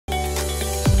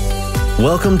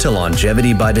Welcome to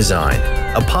Longevity by Design,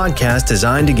 a podcast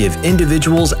designed to give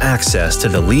individuals access to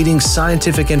the leading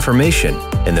scientific information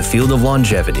in the field of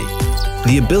longevity.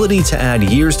 The ability to add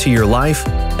years to your life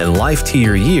and life to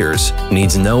your years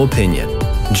needs no opinion.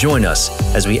 Join us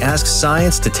as we ask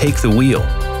science to take the wheel.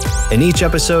 In each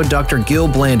episode, Dr. Gil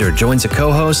Blander joins a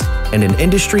co-host and an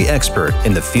industry expert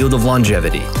in the field of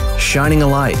longevity, shining a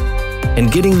light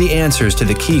and getting the answers to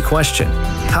the key question: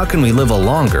 how can we live a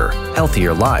longer,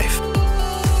 healthier life?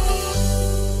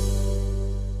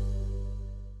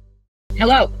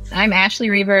 Hello, I'm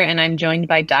Ashley Reaver, and I'm joined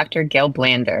by Dr. Gil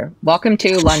Blander. Welcome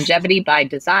to Longevity by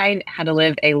Design, How to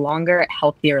Live a Longer,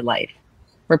 Healthier Life.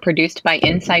 We're produced by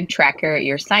Inside Tracker,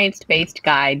 your science-based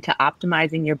guide to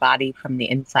optimizing your body from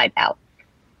the inside out.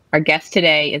 Our guest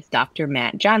today is Dr.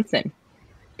 Matt Johnson.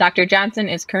 Dr. Johnson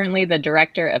is currently the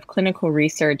Director of Clinical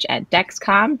Research at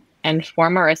Dexcom and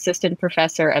former Assistant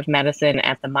Professor of Medicine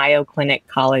at the Mayo Clinic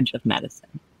College of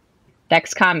Medicine.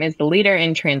 Dexcom is the leader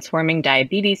in transforming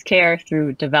diabetes care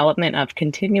through development of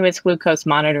continuous glucose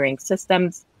monitoring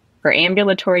systems for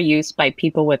ambulatory use by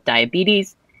people with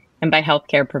diabetes and by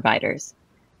healthcare providers.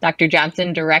 Dr.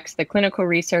 Johnson directs the clinical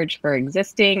research for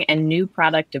existing and new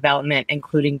product development,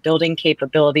 including building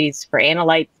capabilities for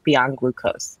analytes beyond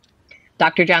glucose.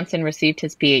 Dr. Johnson received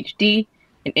his PhD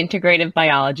in integrative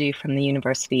biology from the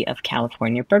University of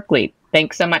California, Berkeley.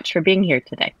 Thanks so much for being here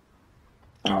today.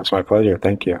 Oh, it's my pleasure.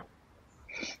 Thank you.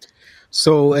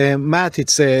 So, Matt,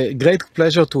 it's a great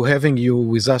pleasure to having you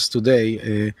with us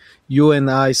today. You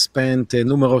and I spent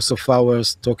numerous of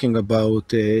hours talking about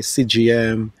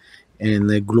CGM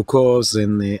and glucose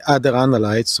and other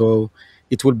analytes, so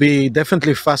it will be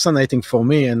definitely fascinating for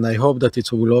me, and I hope that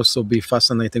it will also be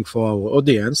fascinating for our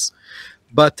audience.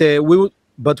 But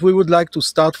we would like to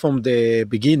start from the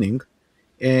beginning,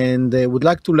 and would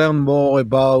like to learn more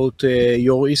about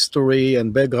your history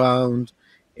and background.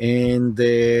 And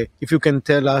if you can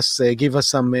tell us, give us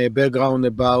some background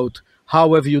about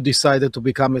how have you decided to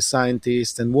become a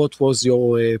scientist and what was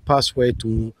your pathway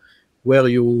to where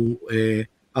you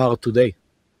are today?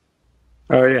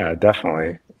 Oh, yeah,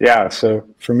 definitely. Yeah, so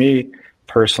for me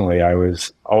personally, I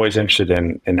was always interested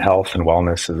in health and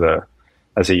wellness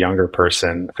as a younger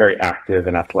person, very active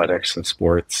in athletics and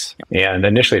sports, and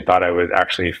initially thought I would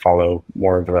actually follow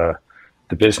more of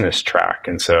the business track.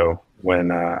 And so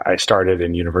when I started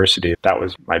in university, that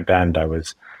was my bend. I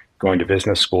was going to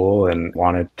business school and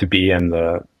wanted to be in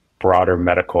the broader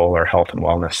medical or health and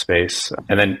wellness space.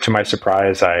 And then to my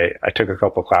surprise, I took a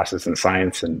couple classes in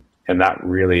science, and that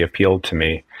really appealed to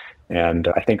me. And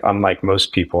I think unlike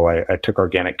most people, I took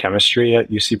organic chemistry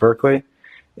at UC Berkeley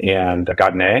and I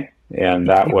got an A. And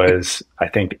that was, I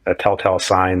think, a telltale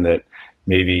sign that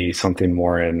maybe something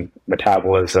more in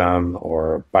metabolism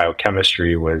or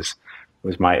biochemistry was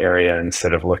my area,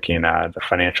 instead of looking at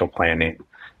financial planning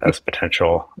as a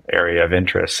potential area of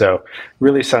interest. So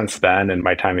really since then, in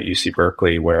my time at UC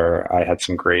Berkeley, where I had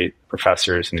some great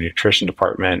professors in the nutrition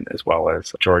department, as well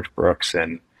as George Brooks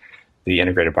in the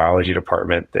integrative biology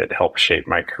department, that helped shape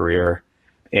my career.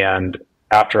 And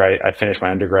after I finished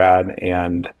my undergrad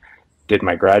and did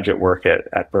my graduate work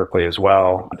at Berkeley as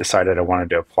well, I decided I wanted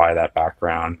to apply that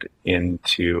background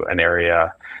into an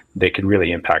area that could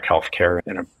really impact healthcare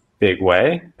in a big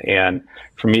way. And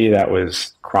for me, that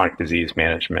was chronic disease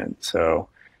management. So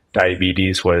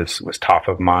diabetes was top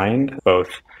of mind,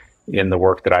 both in the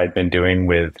work that I'd been doing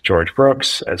with George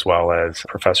Brooks, as well as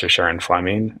Professor Sharon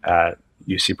Fleming at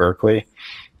UC Berkeley.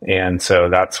 And so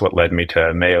that's what led me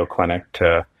to Mayo Clinic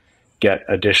to get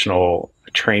additional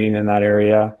training in that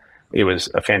area. It was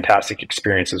a fantastic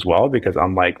experience as well, because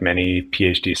unlike many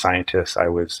PhD scientists, I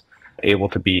was able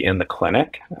to be in the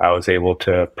clinic. I was able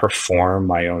to perform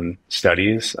my own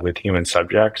studies with human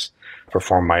subjects,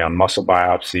 perform my own muscle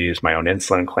biopsies, my own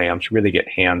insulin clamps, really get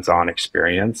hands-on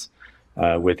experience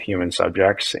with human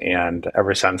subjects. And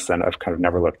ever since then, I've kind of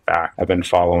never looked back. I've been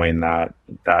following that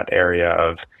area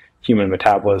of human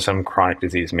metabolism, chronic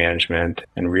disease management,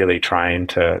 and really trying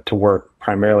to work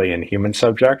primarily in human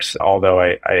subjects, although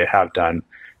I have done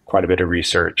quite a bit of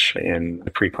research in the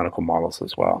preclinical models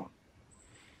as well.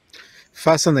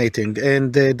 Fascinating.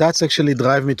 And that's actually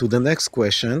drive me to the next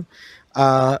question.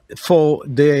 For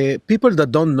the people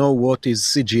that don't know what is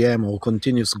CGM, or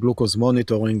continuous glucose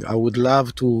monitoring, I would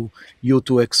love you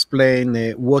to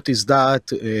explain what is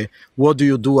that, what do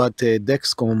you do at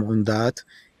Dexcom on that,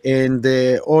 and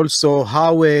also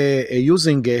how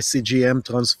using a CGM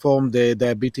transform the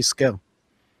diabetes care.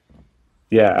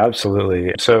 Yeah,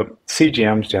 absolutely. So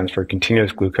CGM stands for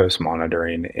continuous glucose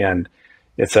monitoring, and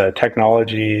It's a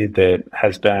technology that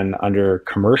has been under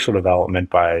commercial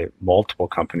development by multiple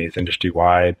companies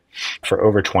industry-wide for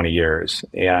over 20 years.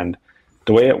 And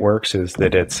the way it works is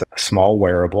that it's a small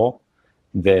wearable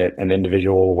that an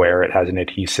individual will wear. It has an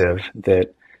adhesive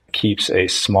that keeps a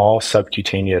small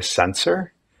subcutaneous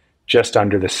sensor just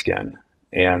under the skin.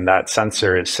 And that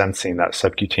sensor is sensing that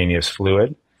subcutaneous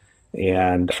fluid.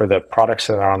 And for the products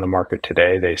that are on the market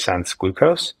today, they sense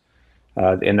glucose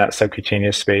in that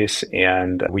subcutaneous space.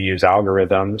 And we use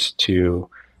algorithms to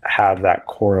have that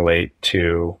correlate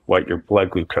to what your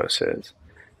blood glucose is.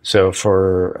 So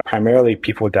for primarily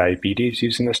people with diabetes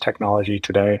using this technology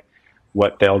today,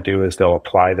 what they'll do is they'll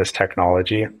apply this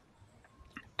technology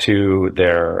to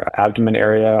their abdomen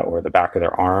area or the back of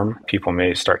their arm. People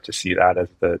may start to see that as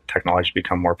the technology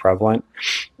become more prevalent.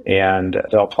 And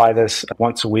they'll apply this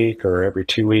once a week or every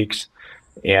 2 weeks.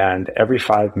 And every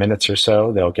 5 minutes or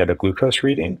so, they'll get a glucose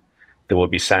reading that will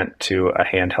be sent to a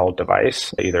handheld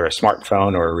device, either a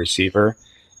smartphone or a receiver.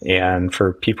 And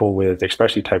for people with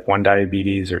especially type 1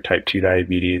 diabetes or type 2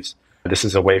 diabetes, this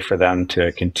is a way for them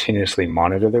to continuously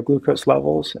monitor their glucose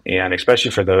levels. And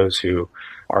especially for those who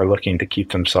are looking to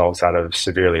keep themselves out of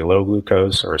severely low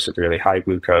glucose or severely high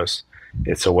glucose,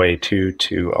 it's a way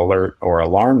to alert or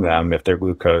alarm them if their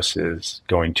glucose is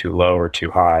going too low or too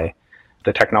high.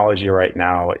 The technology right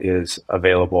now is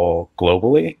available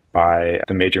globally by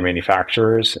the major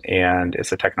manufacturers, and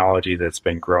it's a technology that's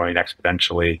been growing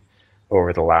exponentially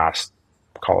over the last,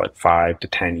 call it 5 to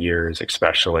 10 years,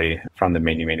 especially from the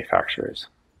main manufacturers.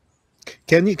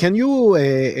 Can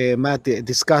you Matt,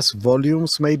 discuss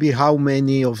volumes? Maybe how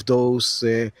many of those,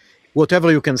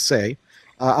 whatever you can say,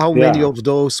 how many of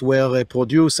those were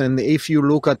produced, and if you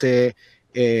look at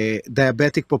a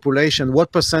diabetic population,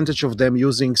 what percentage of them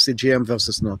using CGM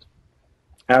versus not?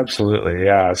 Absolutely,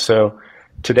 yeah. So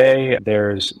today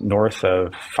there's north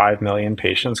of 5 million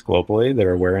patients globally that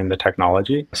are wearing the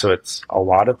technology. So it's a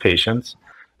lot of patients.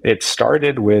 It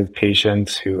started with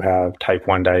patients who have type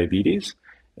 1 diabetes,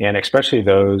 and especially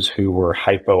those who were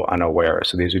hypo-unaware.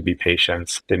 So these would be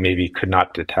patients that maybe could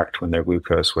not detect when their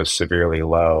glucose was severely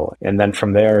low. And then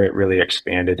from there, it really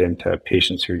expanded into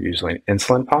patients who are using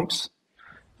insulin pumps,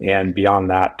 and beyond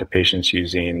that to patients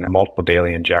using multiple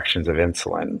daily injections of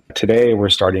insulin. Today, we're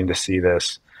starting to see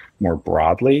this more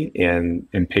broadly in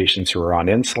patients who are on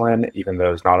insulin, even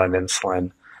those not on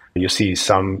insulin. You'll see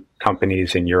some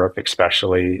companies in Europe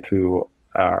especially who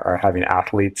are having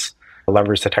athletes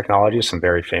leverage the technology. Some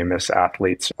very famous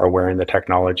athletes are wearing the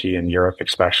technology in Europe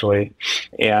especially.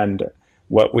 And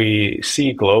what we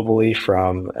see globally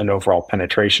from an overall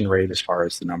penetration rate as far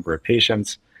as the number of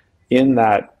patients in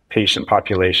that patient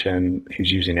population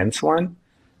who's using insulin,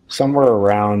 somewhere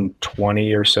around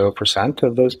 20 or so %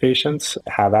 of those patients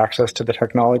have access to the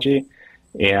technology.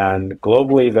 And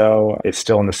globally, though, it's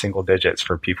still in the single digits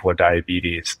for people with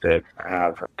diabetes that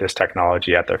have this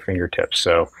technology at their fingertips.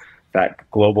 So that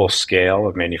global scale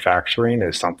of manufacturing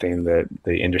is something that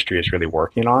the industry is really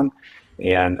working on.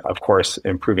 And of course,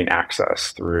 improving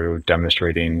access through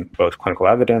demonstrating both clinical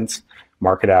evidence,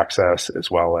 market access,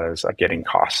 as well as getting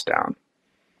costs down.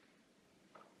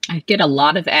 I get a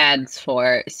lot of ads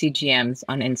for CGMs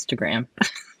on Instagram,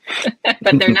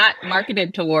 but they're not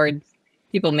marketed towards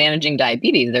people managing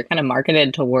diabetes. They're kind of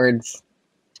marketed towards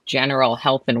general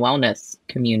health and wellness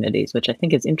communities, which I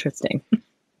think is interesting.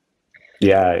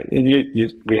 Yeah,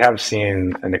 we have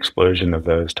seen an explosion of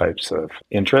those types of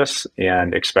interests,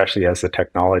 and especially as the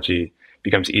technology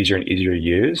becomes easier and easier to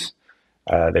use.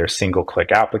 They're single-click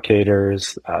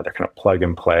applicators. They're kind of plug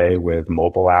and play with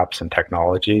mobile apps and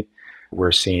technology.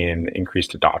 We're seeing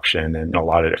increased adoption in a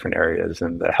lot of different areas,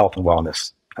 and the health and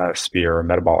wellness sphere,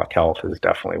 metabolic health, is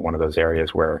definitely one of those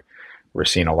areas where we're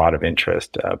seeing a lot of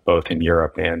interest, both in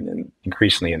Europe and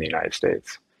increasingly in the United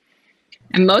States.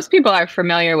 And most people are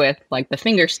familiar with like the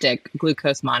finger stick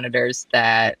glucose monitors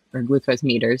or glucose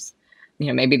meters. You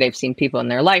know, maybe they've seen people in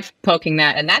their life poking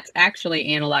that, and that's actually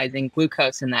analyzing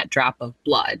glucose in that drop of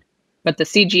blood. But the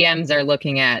CGMs are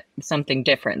looking at something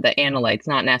different, the analytes,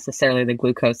 not necessarily the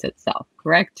glucose itself,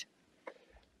 correct?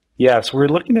 Yes, we're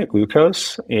looking at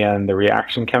glucose, and the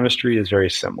reaction chemistry is very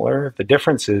similar. The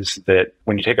difference is that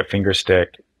when you take a finger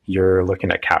stick, you're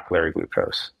looking at capillary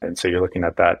glucose. And so you're looking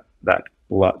at that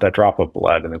drop of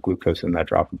blood and the glucose in that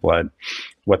drop of blood.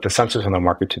 What the sensors on the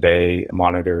market today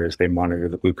monitor is they monitor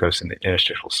the glucose in the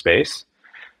interstitial space.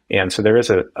 And so there is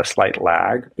a slight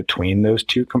lag between those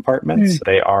two compartments.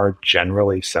 They are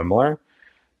generally similar,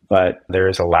 but there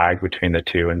is a lag between the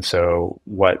two. And so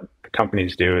what the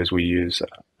companies do is we use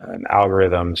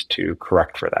algorithms to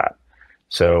correct for that.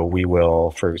 So we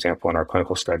will, for example, in our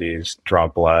clinical studies, draw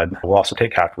blood. We'll also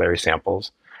take capillary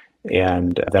samples.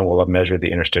 And then we'll measure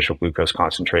the interstitial glucose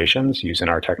concentrations using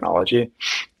our technology.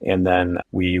 And then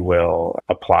we will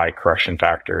apply correction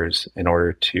factors in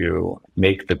order to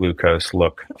make the glucose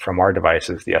look from our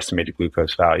devices, the estimated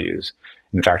glucose values.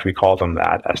 In fact, we call them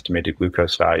that, estimated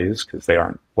glucose values, because they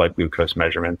aren't blood glucose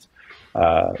measurements,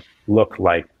 look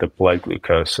like the blood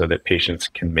glucose so that patients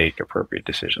can make appropriate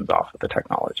decisions off of the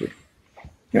technology.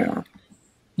 Yeah.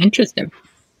 Interesting.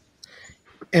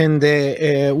 And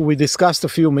we discussed a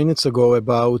few minutes ago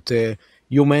about,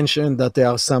 you mentioned that there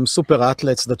are some super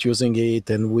athletes that using it.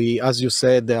 And we, as you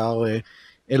said, there are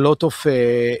a lot of,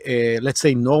 let's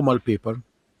say, normal people,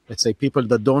 let's say people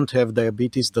that don't have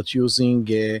diabetes that using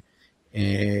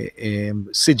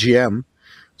CGM.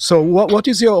 So what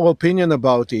is your opinion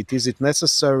about it? Is it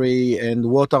necessary? And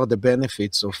what are the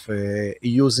benefits of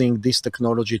using this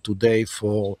technology today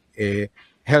for a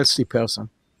healthy person?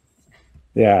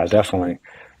 Yeah, definitely.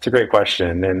 It's a great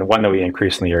question, and one that we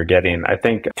increasingly are getting. I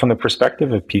think from the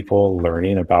perspective of people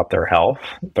learning about their health,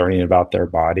 learning about their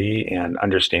body, and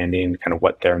understanding kind of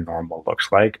what their normal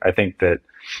looks like, I think that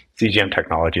CGM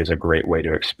technology is a great way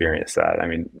to experience that. I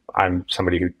mean, I'm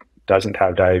somebody who doesn't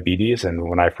have diabetes, and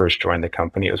when I first joined the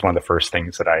company, it was one of the first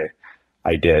things that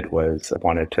I did was I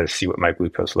wanted to see what my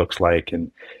glucose looks like,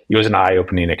 and it was an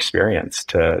eye-opening experience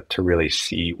to really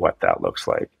see what that looks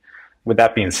like. With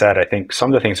that being said, I think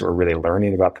some of the things that we're really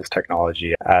learning about this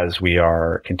technology as we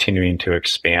are continuing to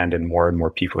expand and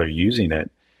more people are using it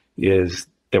is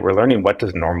that we're learning what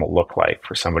does normal look like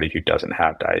for somebody who doesn't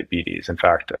have diabetes. In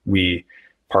fact, we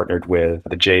partnered with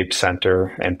the JABE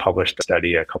Center and published a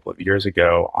study a couple of years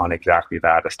ago on exactly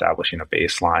that, establishing a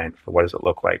baseline for what does it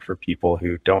look like for people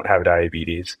who don't have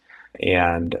diabetes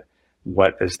and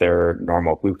what is their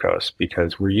normal glucose,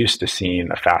 because we're used to seeing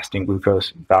a fasting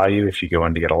glucose value if you go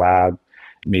in to get a lab.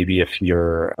 Maybe if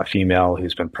you're a female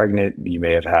who's been pregnant, you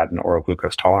may have had an oral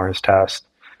glucose tolerance test.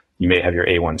 You may have your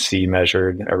A1C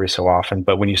measured every so often.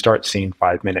 But when you start seeing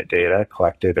 5-minute data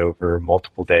collected over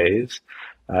multiple days,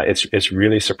 it's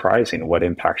really surprising what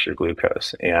impacts your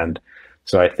glucose. And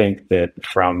so I think that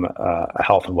from a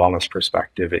health and wellness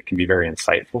perspective, it can be very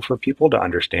insightful for people to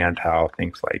understand how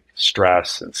things like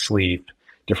stress and sleep,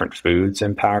 different foods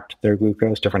impact their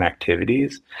glucose, different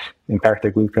activities impact their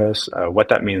glucose, what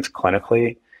that means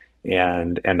clinically,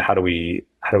 and how do we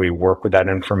work with that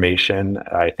information,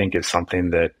 I think is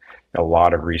something that a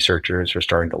lot of researchers are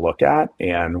starting to look at,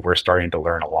 and we're starting to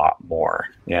learn a lot more.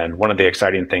 And one of the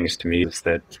exciting things to me is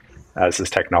that as this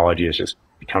technology is just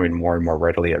becoming more and more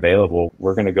readily available,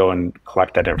 we're going to go and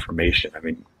collect that information. I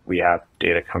mean, we have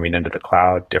data coming into the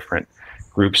cloud, different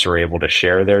groups are able to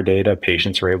share their data,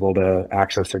 patients are able to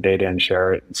access their data and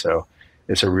share it. And so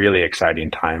it's a really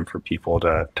exciting time for people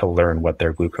to learn what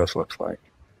their glucose looks like.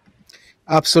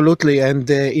 Absolutely. And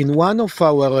in one of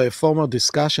our former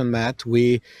discussion, Matt,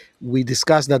 we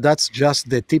discussed that that's just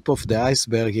the tip of the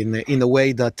iceberg in a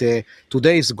way that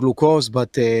today is glucose,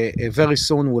 but very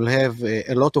soon we'll have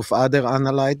a lot of other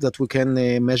analytes that we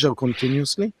can measure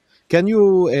continuously. Can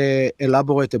you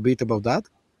elaborate a bit about that?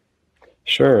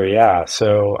 Sure, yeah.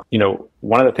 So,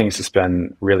 one of the things that's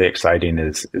been really exciting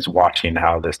is watching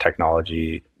how this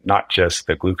technology, not just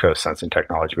the glucose sensing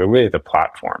technology, but really the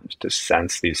platforms to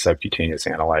sense these subcutaneous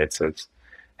analytes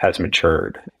has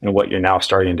matured. And what you're now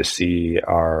starting to see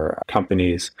are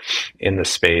companies in the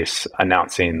space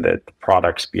announcing that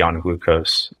products beyond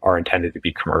glucose are intended to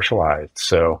be commercialized.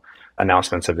 So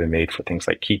announcements have been made for things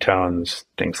like ketones,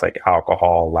 things like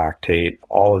alcohol, lactate,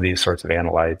 all of these sorts of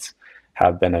analytes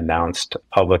have been announced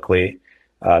publicly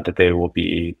that they will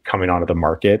be coming onto the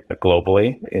market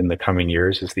globally in the coming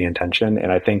years is the intention.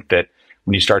 And I think that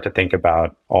when you start to think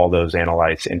about all those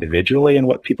analytes individually and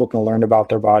what people can learn about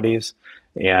their bodies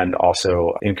and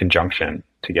also in conjunction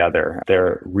together,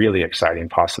 they're really exciting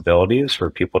possibilities for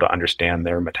people to understand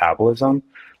their metabolism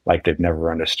like they've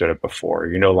never understood it before.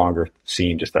 You're no longer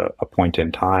seeing just a point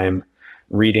in time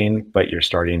reading, but you're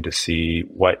starting to see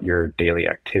what your daily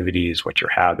activities, what your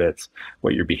habits,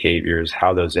 what your behaviors,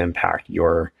 how those impact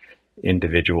your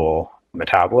individual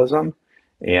metabolism.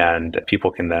 And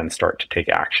people can then start to take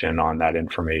action on that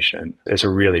information. It's a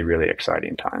really, really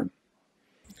exciting time.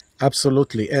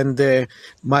 Absolutely. And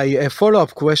my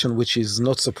follow-up question, which is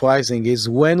not surprising, is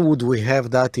when would we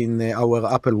have that in our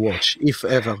Apple Watch, if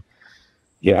ever?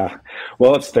 Yeah,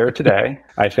 well, it's there today,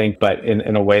 I think, but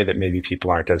in a way that maybe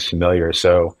people aren't as familiar.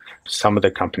 So some of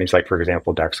the companies, like, for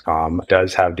example, Dexcom,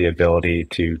 does have the ability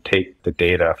to take the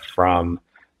data from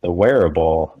the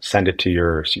wearable, send it to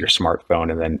your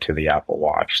smartphone, and then to the Apple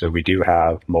Watch. So we do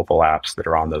have mobile apps that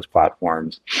are on those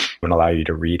platforms and allow you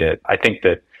to read it. I think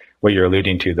that What you're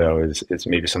alluding to, though, is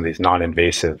maybe some of these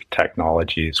non-invasive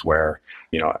technologies where,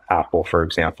 Apple, for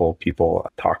example, people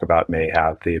talk about may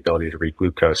have the ability to read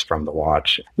glucose from the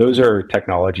watch. Those are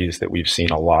technologies that we've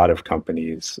seen a lot of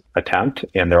companies attempt,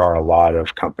 and there are a lot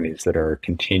of companies that are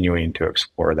continuing to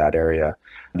explore that area.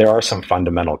 There are some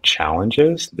fundamental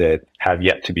challenges that have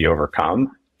yet to be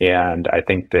overcome. And I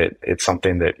think that it's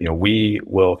something that, we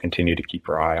will continue to keep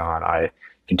our eye on. I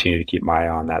continue to keep my eye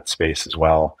on that space as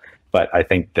well. But I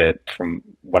think that from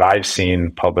what I've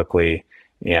seen publicly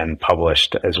and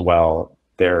published as well,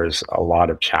 there's a lot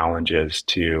of challenges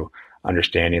to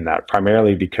understanding that,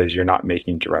 primarily because you're not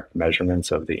making direct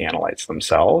measurements of the analytes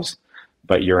themselves,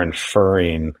 but you're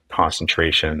inferring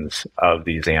concentrations of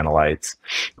these analytes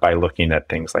by looking at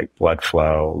things like blood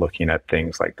flow, looking at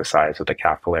things like the size of the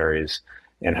capillaries,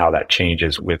 and how that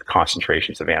changes with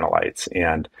concentrations of analytes.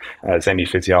 And as any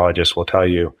physiologist will tell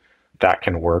you, that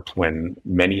can work when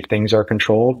many things are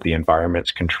controlled, the environment's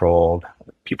controlled,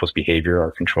 people's behavior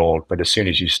are controlled. But as soon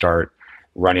as you start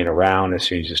running around, as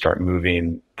soon as you start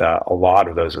moving, a lot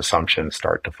of those assumptions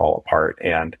start to fall apart,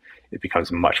 and it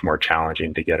becomes much more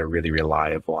challenging to get a really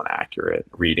reliable and accurate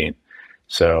reading.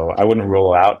 So I wouldn't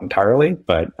rule out entirely,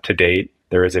 but to date,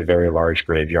 there is a very large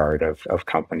graveyard of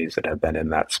companies that have been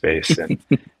in that space.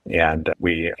 And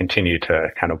we continue to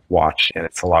kind of watch, and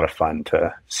it's a lot of fun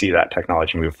to see that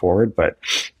technology move forward. But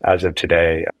as of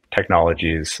today,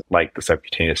 technologies like the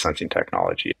subcutaneous sensing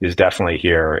technology is definitely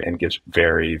here and gives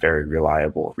very, very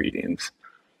reliable readings.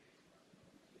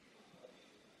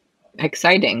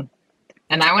 Exciting.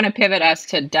 And I want to pivot us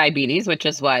to diabetes, which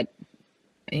is what,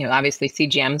 obviously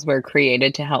CGMs were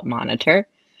created to help monitor.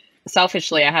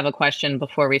 Selfishly, I have a question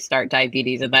before we start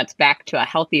diabetes, and that's back to a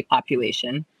healthy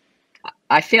population.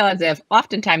 I feel as if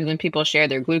oftentimes when people share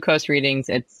their glucose readings,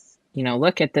 it's,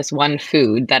 look at this one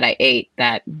food that I ate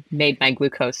that made my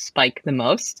glucose spike the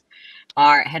most.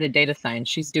 Our head of data science,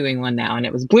 she's doing one now, and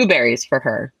it was blueberries for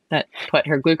her that put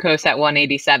her glucose at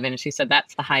 187. She said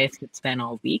that's the highest it's been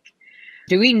all week.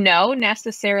 Do we know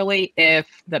necessarily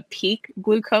if the peak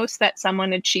glucose that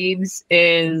someone achieves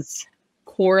is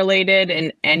correlated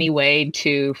in any way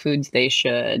to foods they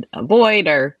should avoid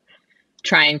or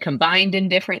try and combine in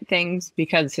different things?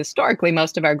 Because historically,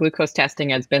 most of our glucose testing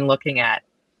has been looking at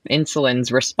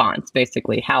insulin's response,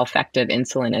 basically how effective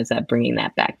insulin is at bringing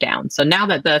that back down. So now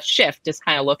that the shift is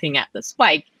kind of looking at the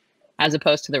spike as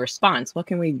opposed to the response,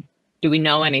 do we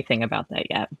know anything about that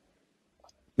yet?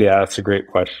 Yeah, that's a great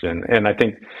question. And I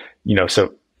think,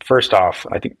 so first off,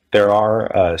 I think there are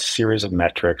a series of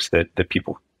metrics that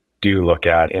people do look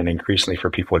at, and increasingly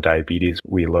for people with diabetes,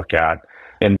 we look at,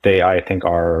 and they, I think,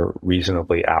 are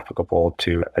reasonably applicable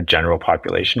to a general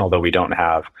population, although we don't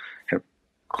have kind of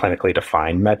clinically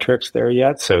defined metrics there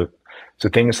yet. So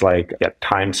things like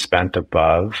time spent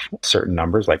above certain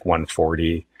numbers, like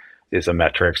 140 is a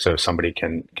metric. So somebody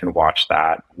can watch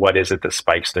that. What is it that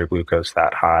spikes their glucose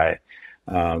that high?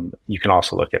 You can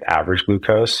also look at average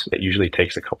glucose. It usually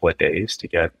takes a couple of days to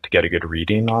get a good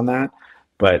reading on that.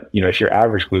 But if your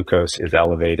average glucose is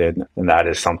elevated, then that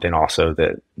is something also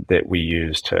that we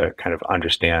use to kind of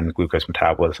understand glucose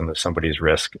metabolism of somebody's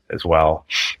risk as well.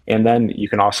 And then you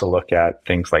can also look at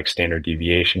things like standard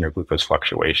deviation or glucose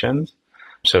fluctuations.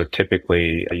 So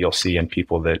typically you'll see in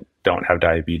people that don't have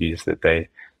diabetes that they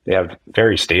have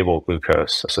very stable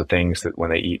glucose. So things that when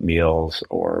they eat meals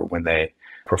or when they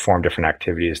perform different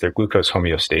activities, their glucose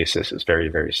homeostasis is very,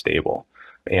 very stable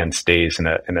and stays in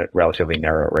a relatively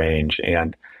narrow range.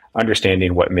 And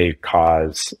understanding what may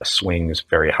cause swings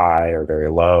very high or very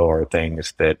low, or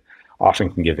things that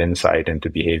often can give insight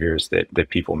into behaviors that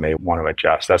people may want to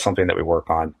adjust. That's something that we work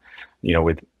on,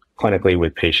 clinically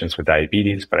with patients with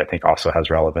diabetes, but I think also has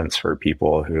relevance for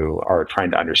people who are trying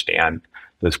to understand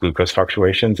those glucose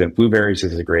fluctuations. And blueberries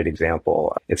is a great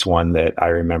example. It's one that I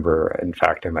remember, in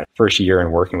fact, in my first year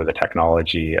in working with the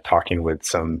technology, talking with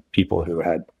some people who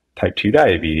had type 2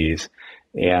 diabetes,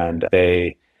 and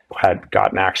they had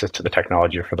gotten access to the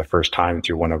technology for the first time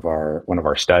through one of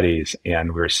our studies,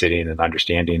 and we were sitting and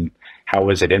understanding how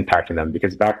was it impacting them,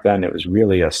 because back then it was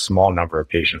really a small number of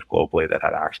patients globally that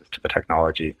had access to the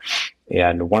technology.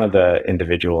 And one of the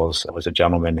individuals was a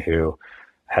gentleman who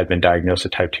had been diagnosed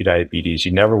with type 2 diabetes.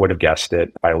 You never would have guessed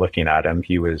it by looking at him.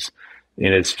 He was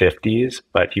in his 50s,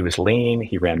 but he was lean,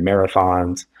 he ran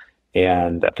marathons.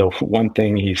 And the one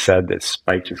thing he said that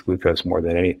spiked his glucose more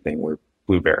than anything were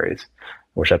blueberries,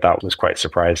 which I thought was quite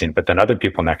surprising. But then other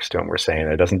people next to him were saying,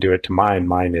 it doesn't do it to mine.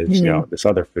 Mine is, this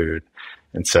other food.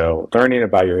 And so learning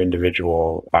about your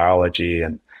individual biology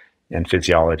and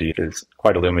physiology is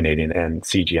quite illuminating. And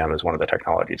CGM is one of the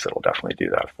technologies that will definitely do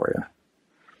that for you.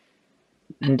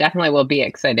 And definitely will be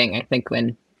exciting, I think,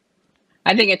 when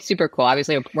I think it's super cool.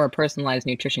 Obviously, we're a personalized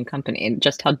nutrition company, and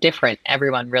just how different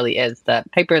everyone really is. The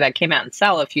paper that came out in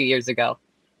Cell a few years ago,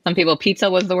 some people, pizza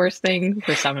was the worst thing.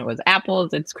 For some, it was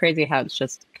apples. It's crazy how it's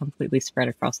just completely spread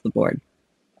across the board.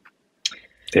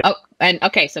 Yeah. Oh, and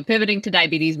okay, so pivoting to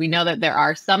diabetes, we know that there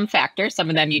are some factors, some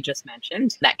of them you just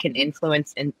mentioned, that can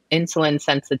influence insulin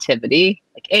sensitivity,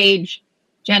 like age,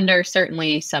 gender,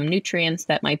 certainly some nutrients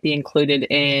that might be included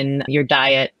in your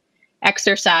diet,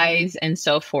 exercise, and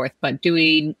so forth. But do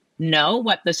we know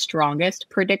what the strongest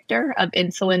predictor of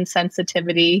insulin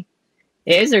sensitivity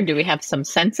is, or do we have some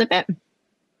sense of it?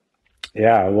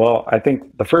 Yeah, well, I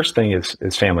think the first thing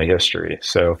is family history.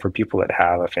 So for people that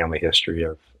have a family history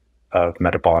of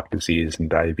metabolic disease and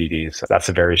diabetes, that's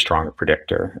a very strong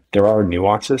predictor. There are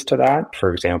nuances to that.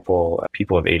 For example,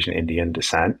 people of Asian Indian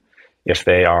descent, if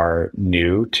they are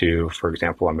new to, for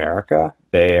example, America,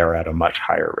 they are at a much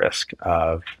higher risk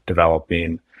of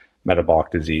developing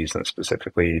metabolic disease and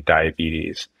specifically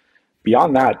diabetes.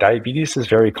 Beyond that, diabetes is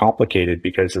very complicated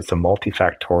because it's a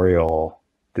multifactorial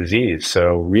disease.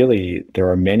 So really, there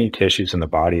are many tissues in the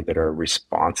body that are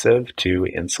responsive to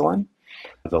insulin.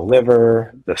 The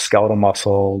liver, the skeletal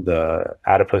muscle, the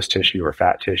adipose tissue or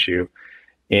fat tissue.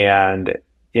 And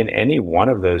in any one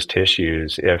of those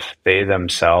tissues, if they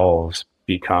themselves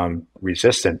become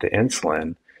resistant to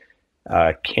insulin,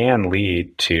 can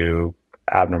lead to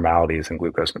abnormalities in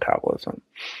glucose metabolism.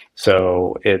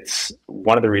 So it's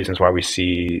one of the reasons why we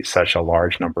see such a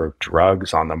large number of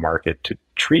drugs on the market to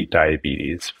treat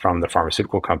diabetes from the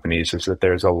pharmaceutical companies, is that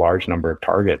there's a large number of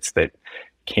targets that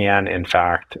can, in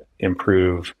fact,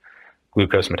 improve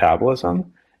glucose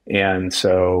metabolism. And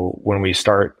so when we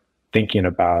start thinking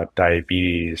about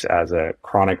diabetes as a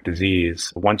chronic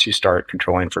disease, once you start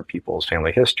controlling for people's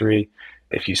family history,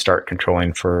 if you start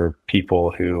controlling for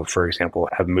people who, for example,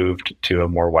 have moved to a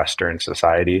more Western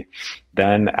society,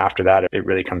 then after that, it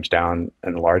really comes down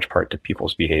in large part to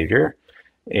people's behavior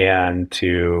and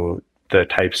to the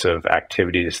types of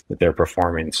activities that they're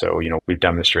performing. So, we've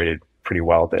demonstrated pretty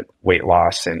well that weight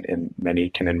loss in many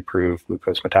can improve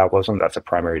glucose metabolism. That's a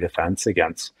primary defense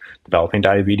against developing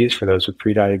diabetes for those with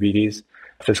prediabetes.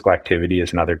 Physical activity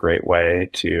is another great way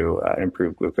to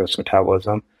improve glucose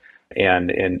metabolism.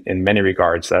 And in many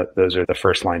regards, those are the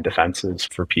first line defenses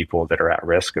for people that are at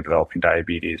risk of developing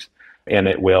diabetes. And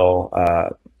it will,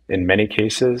 in many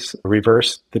cases,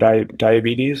 reverse the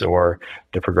diabetes or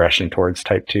the progression towards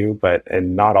type 2, but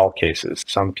in not all cases.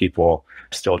 Some people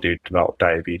still do develop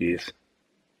diabetes.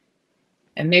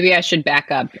 And maybe I should back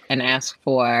up and ask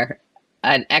for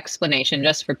an explanation,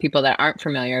 just for people that aren't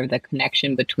familiar with the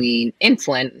connection between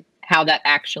insulin, how that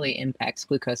actually impacts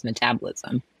glucose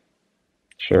metabolism.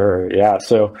 Sure. Yeah.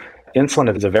 So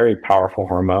insulin is a very powerful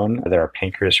hormone. There are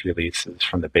pancreas releases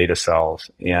from the beta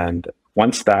cells. And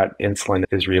once that insulin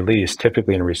is released,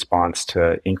 typically in response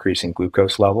to increasing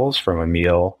glucose levels from a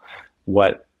meal,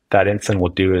 what that insulin will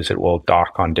do is it will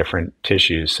dock on different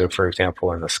tissues. So for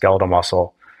example, in the skeletal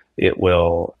muscle, it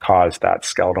will cause that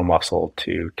skeletal muscle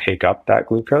to take up that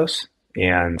glucose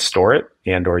and store it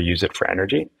and or use it for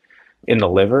energy. In the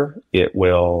liver, it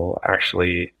will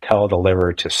actually tell the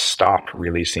liver to stop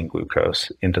releasing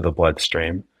glucose into the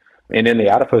bloodstream. And in the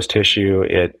adipose tissue,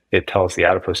 it tells the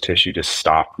adipose tissue to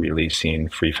stop releasing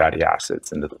free fatty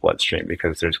acids into the bloodstream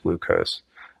because there's glucose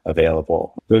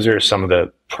available. Those are some of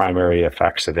the primary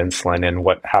effects of insulin. And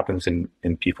what happens in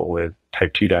people with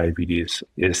type 2 diabetes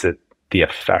is that the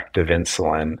effect of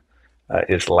insulin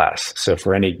is less. So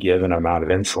for any given amount of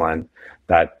insulin,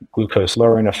 that glucose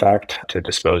lowering effect to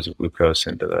dispose of glucose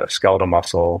into the skeletal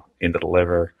muscle, into the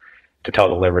liver, to tell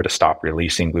the liver to stop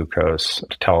releasing glucose,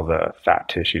 to tell the fat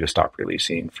tissue to stop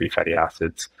releasing free fatty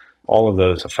acids, all of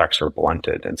those effects are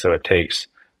blunted. And so it takes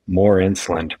more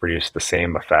insulin to produce the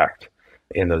same effect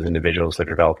in those individuals that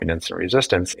are developing insulin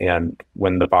resistance. And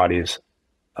when the body's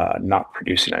not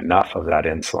producing enough of that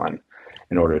insulin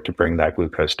in order to bring that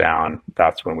glucose down,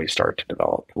 that's when we start to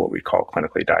develop what we call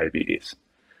clinically diabetes.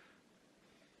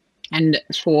 And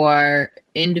for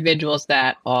individuals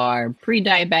that are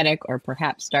pre-diabetic or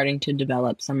perhaps starting to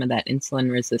develop some of that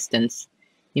insulin resistance,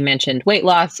 you mentioned weight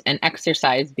loss and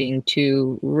exercise being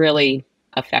two really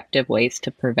effective ways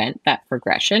to prevent that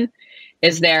progression.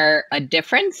 Is there a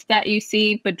difference that you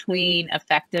see between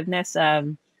effectiveness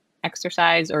of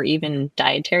exercise or even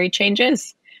dietary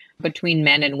changes between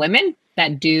men and women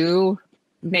that do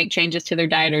make changes to their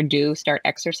diet or do start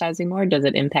exercising more? Does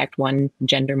it impact one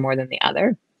gender more than the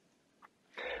other?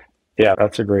 Yeah,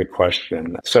 that's a great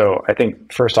question. So I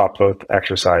think first off, both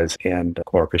exercise and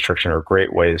caloric restriction are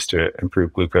great ways to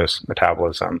improve glucose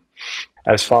metabolism.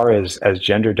 As far as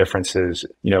gender differences,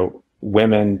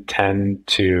 women tend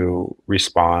to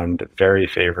respond very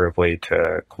favorably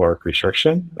to caloric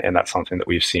restriction, and that's something that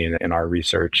we've seen in our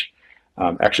research.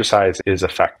 Exercise is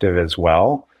effective as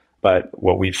well, but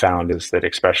what we found is that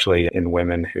especially in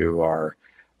women who are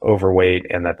overweight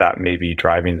and that may be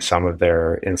driving some of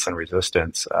their insulin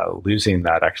resistance, losing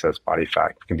that excess body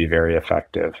fat can be very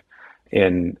effective.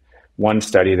 In one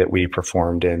study that we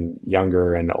performed in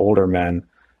younger and older men,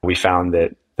 we found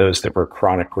that those that were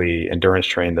chronically endurance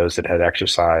trained, those that had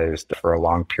exercised for a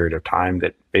long period of time,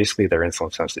 that basically their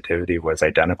insulin sensitivity was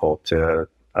identical to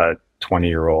a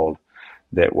 20-year-old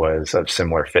that was of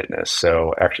similar fitness.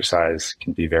 So exercise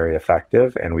can be very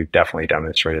effective, and we've definitely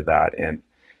demonstrated that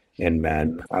in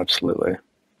men. Absolutely.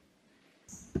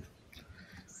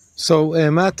 So,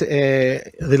 Matt,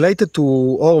 related to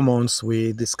hormones,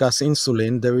 we discuss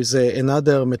insulin. There is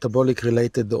another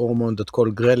metabolic-related hormone that's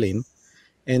called ghrelin,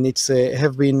 and it's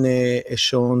have been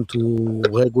shown to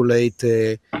regulate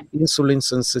insulin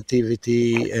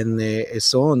sensitivity and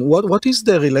so on. What is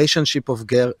the relationship of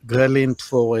ghrelin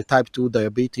for type 2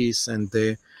 diabetes? And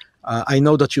I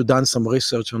know that you've done some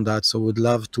research on that, so would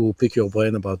love to pick your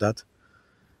brain about that.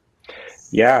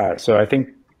 Yeah, so I think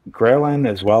ghrelin,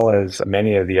 as well as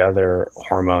many of the other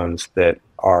hormones that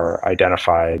are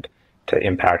identified to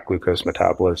impact glucose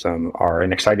metabolism, are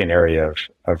an exciting area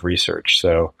of research.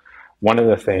 So one of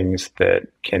the things that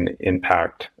can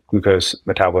impact glucose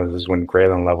metabolism is when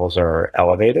ghrelin levels are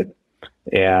elevated,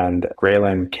 and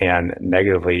ghrelin can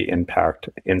negatively impact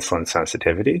insulin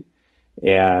sensitivity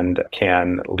and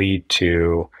can lead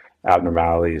to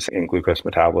abnormalities in glucose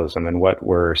metabolism. And what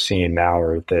we're seeing now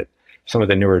are that some of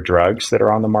the newer drugs that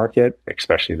are on the market,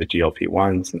 especially the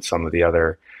GLP-1s and some of the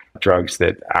other drugs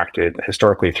that acted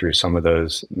historically through some of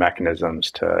those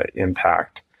mechanisms to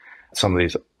impact some of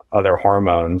these other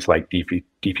hormones like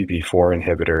DPP-4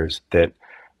 inhibitors, that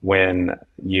when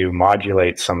you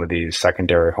modulate some of these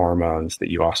secondary hormones, that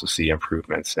you also see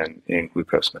improvements in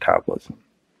glucose metabolism.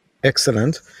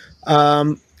 Excellent.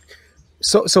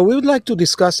 So we would like to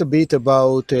discuss a bit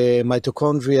about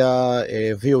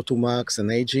mitochondria, VO2 max,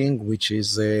 and aging, which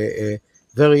is a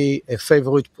very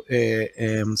favorite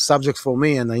subject for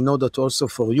me, and I know that also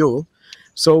for you.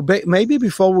 So maybe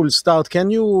before we'll start, can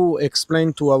you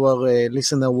explain to our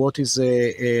listener what is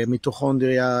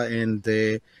mitochondria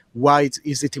and why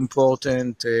is it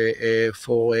important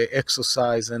for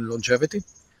exercise and longevity?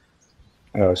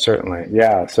 Oh, certainly.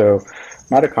 Yeah. So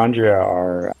mitochondria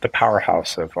are the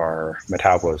powerhouse of our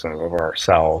metabolism, of our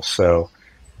cells. So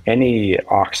any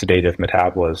oxidative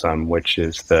metabolism, which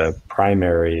is the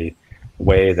primary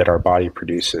way that our body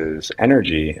produces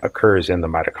energy, occurs in the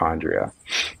mitochondria.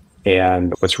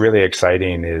 And what's really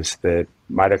exciting is that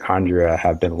mitochondria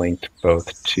have been linked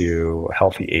both to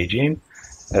healthy aging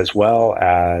as well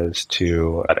as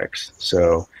to genetics.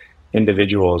 So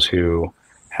individuals who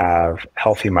have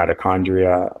healthy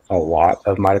mitochondria, a lot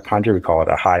of mitochondria, we call it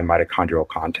a high mitochondrial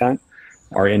content,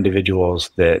 are individuals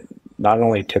that not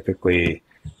only typically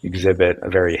exhibit a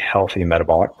very healthy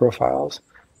metabolic profiles,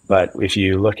 but if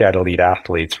you look at elite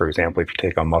athletes, for example, if you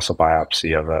take a muscle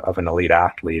biopsy of an elite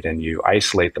athlete and you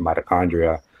isolate the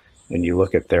mitochondria and you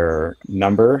look at their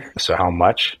number, so how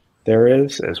much there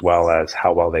is, as well as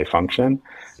how well they function,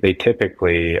 they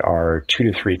typically are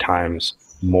 2 to 3 times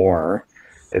more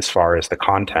as far as the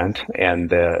content, and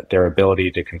their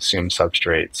ability to consume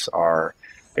substrates are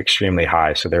extremely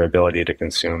high. So their ability to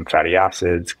consume fatty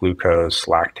acids, glucose,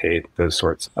 lactate, those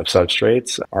sorts of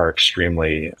substrates are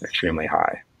extremely, extremely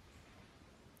high.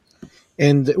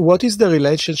 And what is the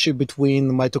relationship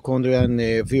between mitochondria and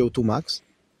VO2 max?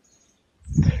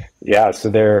 Yeah, so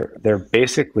they're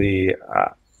basically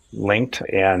linked.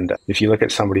 And if you look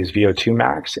at somebody's VO2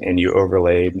 max and you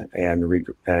overlaid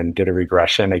and did a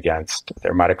regression against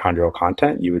their mitochondrial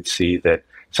content, you would see that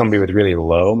somebody with really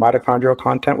low mitochondrial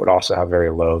content would also have very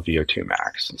low VO2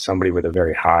 max. Somebody with a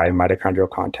very high mitochondrial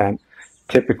content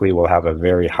typically will have a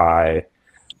very high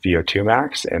VO2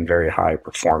 max and very high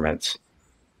performance.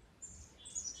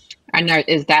 And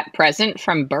is that present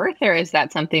from birth, or is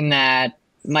that something that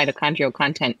mitochondrial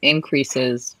content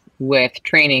increases with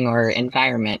training or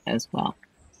environment as well?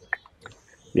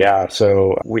 Yeah,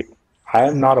 so I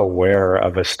am not aware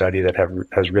of a study that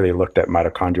has really looked at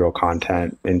mitochondrial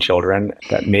content in children.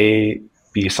 That may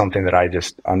be something that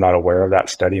I'm not aware of that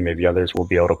study. Maybe others will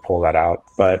be able to pull that out.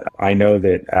 But I know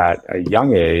that at a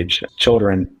young age,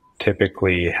 children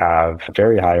typically have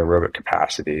very high aerobic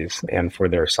capacities, and for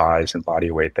their size and body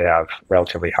weight, they have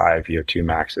relatively high VO2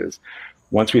 maxes.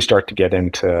 Once we start to get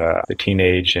into the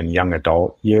teenage and young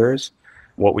adult years,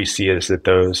 what we see is that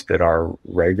those that are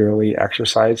regularly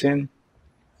exercising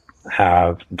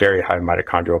have very high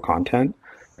mitochondrial content,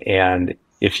 And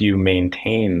if you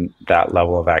maintain that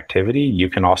level of activity, you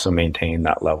can also maintain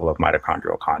that level of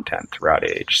mitochondrial content throughout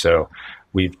age. So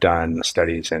we've done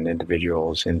studies in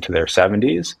individuals into their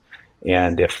 70s.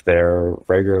 And if they're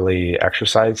regularly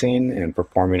exercising and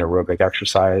performing aerobic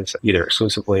exercise, either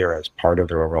exclusively or as part of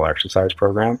their overall exercise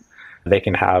program, they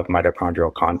can have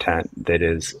mitochondrial content that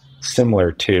is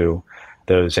similar to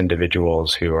those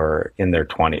individuals who are in their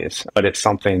 20s. But it's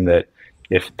something that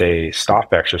if they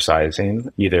stop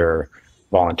exercising, either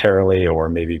voluntarily or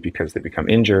maybe because they become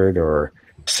injured or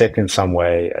sick in some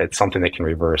way, it's something that can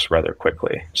reverse rather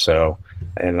quickly. So,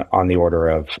 and on the order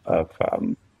of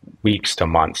weeks to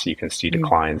months, you can see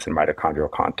declines in mitochondrial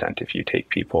content if you take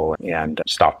people and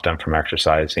stop them from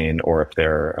exercising, or if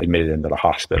they're admitted into the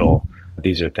hospital.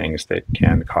 These are things that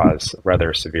can cause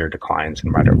rather severe declines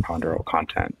in mitochondrial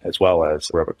content, as well as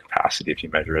aerobic capacity if you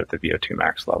measure it at the VO2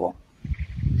 max level.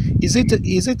 Is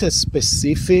it a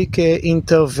specific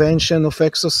intervention of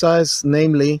exercise?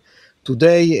 Namely,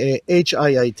 today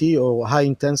HIIT or high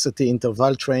intensity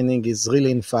interval training is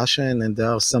really in fashion, and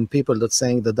there are some people that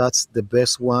saying that that's the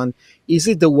best one. Is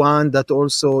it the one that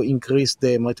also increased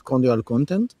the mitochondrial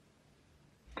content?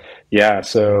 Yeah,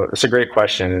 so it's a great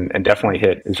question, and definitely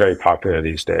HIIT is very popular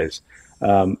these days.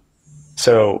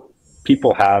 So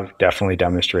people have definitely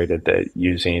demonstrated that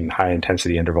using high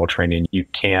intensity interval training, you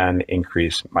can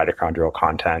increase mitochondrial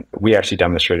content. We actually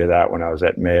demonstrated that when I was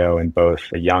at Mayo in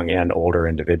both young and older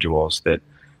individuals, that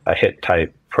a HIIT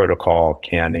type protocol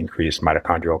can increase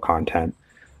mitochondrial content.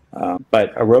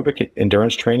 But aerobic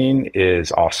endurance training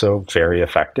is also very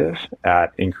effective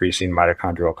at increasing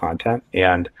mitochondrial content.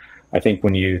 And I think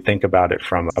when you think about it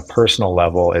from a personal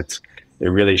level, it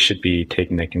really should be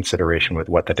taken into consideration with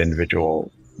what that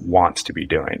individual wants to be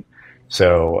doing.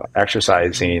 So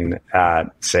exercising at,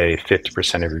 say,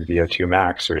 50% of your VO2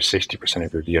 max or 60%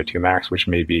 of your VO2 max, which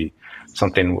may be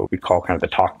something what we call kind of the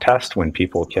talk test, when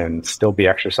people can still be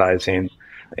exercising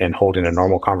and holding a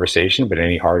normal conversation, but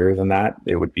any harder than that,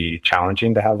 it would be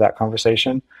challenging to have that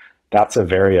conversation. That's a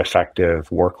very effective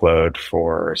workload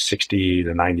for 60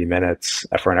 to 90 minutes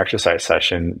for an exercise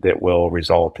session that will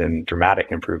result in dramatic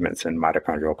improvements in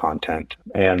mitochondrial content.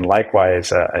 And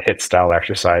likewise, a HIIT style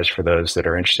exercise for those that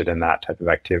are interested in that type of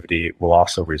activity will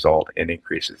also result in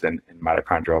increases in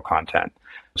mitochondrial content.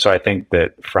 So I think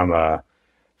that from a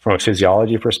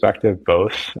physiology perspective,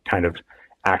 both kind of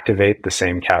activate the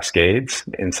same cascades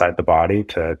inside the body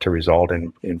to result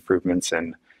in improvements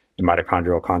in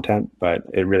mitochondrial content, but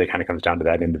it really kind of comes down to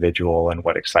that individual and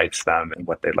what excites them and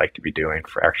what they'd like to be doing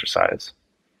for exercise.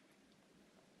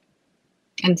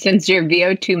 And since your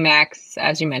VO2 max,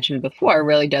 as you mentioned before,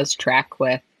 really does track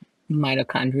with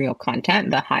mitochondrial content,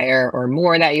 the higher or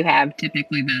more that you have,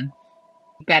 typically the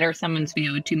better someone's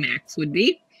VO2 max would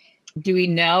be. Do we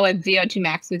know if VO2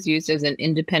 max is used as an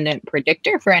independent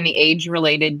predictor for any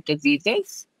age-related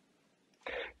diseases?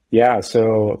 Yeah,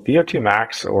 so VO2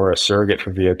 max, or a surrogate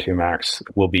for VO2 max,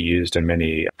 will be used in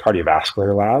many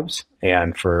cardiovascular labs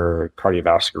and for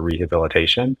cardiovascular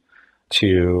rehabilitation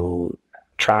to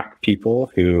track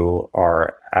people who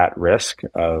are at risk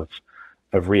of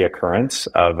reoccurrence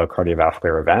of a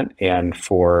cardiovascular event, and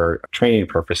for training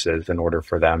purposes in order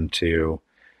for them to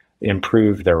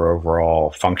improve their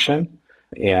overall function.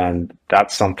 And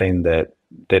that's something that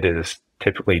is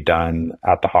typically done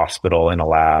at the hospital in a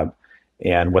lab.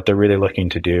 And what they're really looking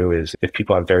to do is, if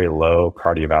people have very low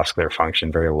cardiovascular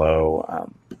function, very low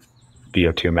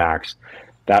VO2 max,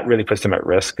 that really puts them at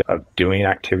risk of doing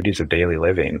activities of daily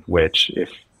living, which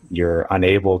if you're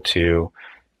unable to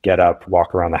get up,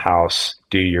 walk around the house,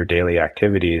 do your daily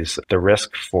activities, the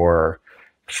risk for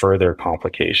further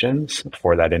complications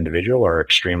for that individual are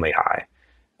extremely high.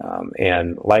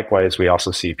 And likewise, we also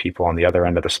see people on the other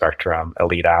end of the spectrum,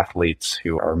 elite athletes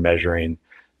who are measuring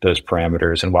those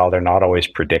parameters. And while they're not always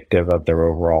predictive of their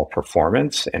overall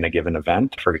performance in a given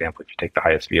event, for example, if you take the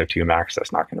highest VO2 max,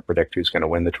 that's not going to predict who's going to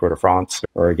win the Tour de France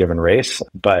or a given race.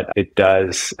 But it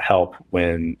does help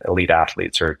when elite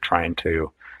athletes are trying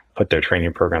to put their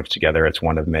training programs together. It's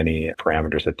one of many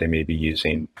parameters that they may be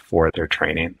using for their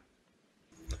training.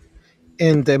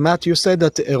 And Matt, you said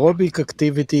that aerobic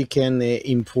activity can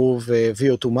improve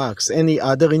VO2 max. Any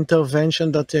other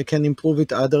intervention that can improve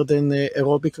it other than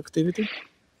aerobic activity?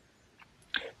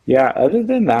 Yeah, other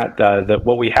than that,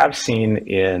 what we have seen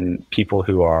in people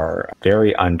who are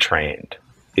very untrained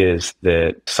is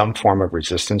that some form of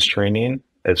resistance training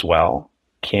as well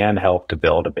can help to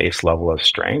build a base level of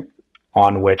strength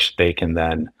on which they can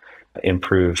then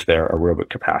improve their aerobic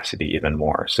capacity even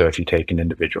more. So if you take an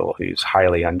individual who's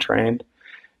highly untrained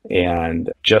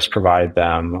and just provide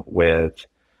them with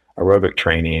aerobic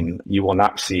training, you will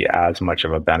not see as much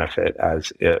of a benefit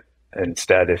as it.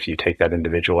 Instead, if you take that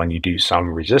individual and you do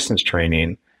some resistance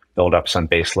training, build up some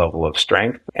base level of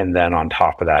strength, and then on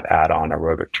top of that, add on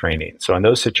aerobic training. So in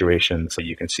those situations,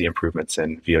 you can see improvements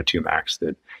in VO2 max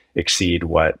that exceed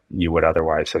what you would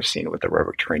otherwise have seen with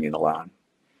aerobic training alone.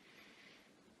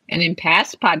 And in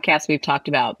past podcasts, we've talked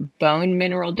about bone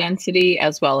mineral density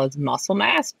as well as muscle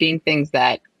mass being things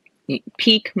that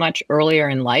peak much earlier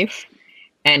in life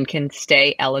and can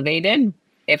stay elevated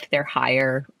if they're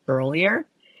higher earlier.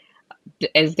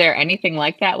 Is there anything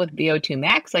like that with VO2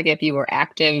 max? Like if you were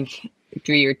active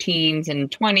through your teens and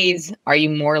 20s, are you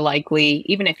more likely,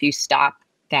 even if you stop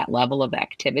that level of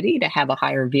activity, to have a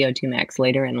higher VO2 max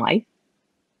later in life?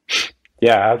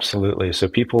 Yeah, absolutely. So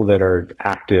people that are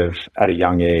active at a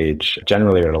young age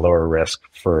generally are at a lower risk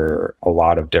for a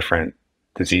lot of different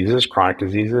diseases, chronic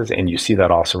diseases, and you see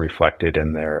that also reflected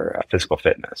in their physical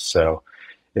fitness. So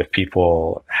if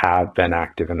people have been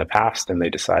active in the past and they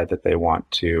decide that they want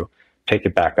to take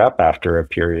it back up after a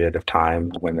period of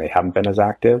time when they haven't been as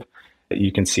active,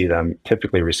 you can see them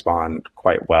typically respond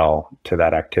quite well to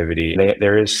that activity.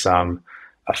 There is some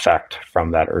effect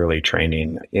from that early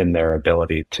training in their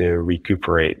ability to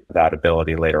recuperate that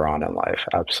ability later on in life.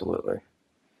 Absolutely.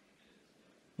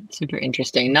 Super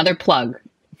interesting. Another plug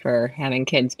for having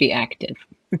kids be active.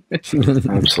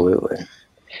 Absolutely.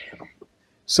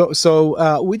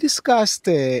 So we discussed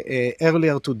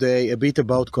earlier today a bit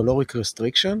about caloric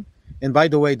restriction. And by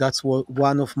the way, that's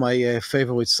one of my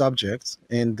favorite subjects.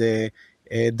 And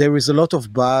there is a lot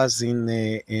of buzz in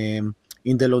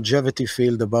the longevity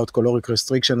field about caloric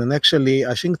restriction. And actually,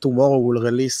 I think tomorrow we'll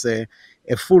release a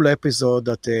full episode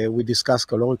that we discuss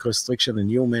caloric restriction in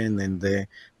human and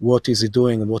what is it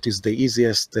doing, what is the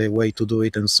easiest way to do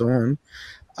it, and so on.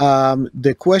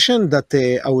 The question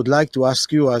that I would like to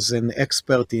ask you as an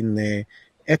expert in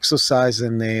exercise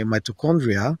and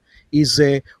mitochondria is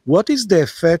what is the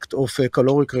effect of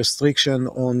caloric restriction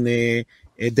on the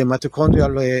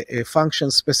mitochondrial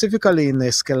function, specifically in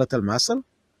skeletal muscle?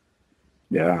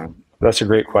 Yeah, that's a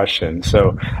great question.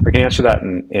 So I can answer that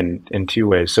in two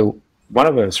ways. So one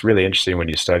of them is really interesting when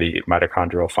you study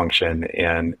mitochondrial function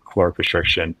and caloric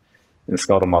restriction in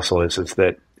skeletal muscle is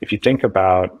that if you think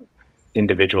about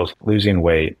individuals losing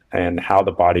weight and how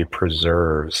the body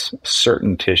preserves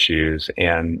certain tissues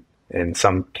and in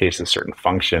some cases certain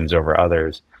functions over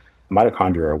others,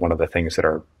 mitochondria are one of the things that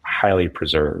are highly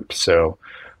preserved. So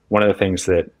one of the things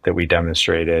that we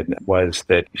demonstrated was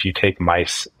that if you take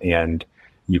mice and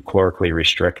you calorically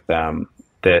restrict them,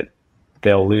 that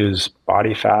they'll lose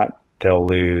body fat, they'll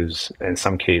lose, in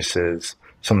some cases,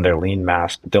 some of their lean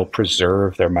mass, they'll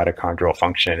preserve their mitochondrial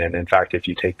function. And in fact, if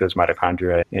you take those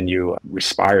mitochondria and you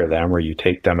respire them, or you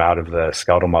take them out of the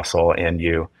skeletal muscle and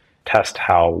you test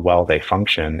how well they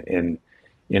function,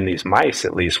 in these mice,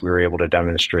 at least, we were able to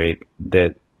demonstrate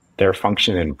that their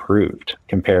function improved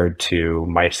compared to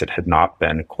mice that had not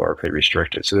been calorically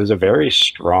restricted. So there's a very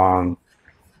strong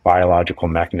biological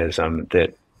mechanism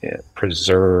that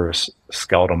preserves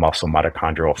skeletal muscle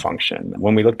mitochondrial function.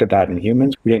 When we looked at that in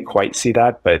humans, we didn't quite see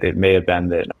that, but it may have been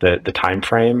that the time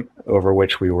frame over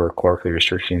which we were calorically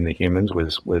restricting the humans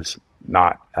was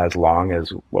not as long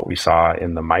as what we saw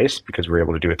in the mice, because we were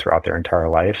able to do it throughout their entire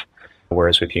life.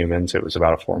 Whereas with humans, it was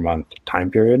about a 4-month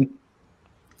time period.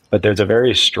 But there's a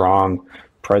very strong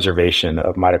preservation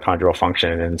of mitochondrial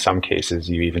function. And in some cases,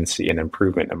 you even see an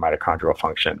improvement in mitochondrial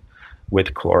function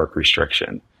with caloric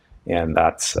restriction. And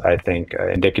that's, I think,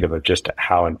 indicative of just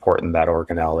how important that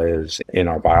organelle is in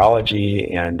our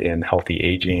biology and in healthy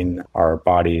aging. Our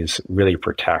bodies really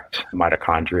protect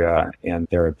mitochondria and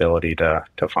their ability to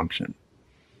function.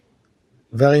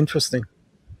 Very interesting.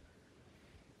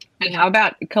 And how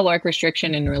about caloric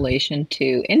restriction in relation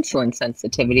to insulin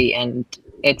sensitivity and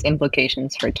its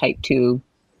implications for type 2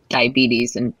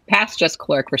 diabetes? And past just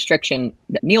caloric restriction,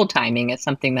 meal timing is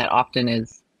something that often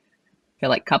is, I feel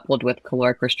like, coupled with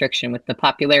caloric restriction with the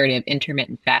popularity of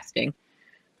intermittent fasting.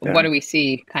 Yeah. What do we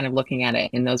see kind of looking at it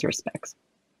in those respects?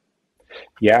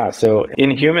 Yeah, so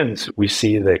in humans, we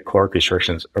see that caloric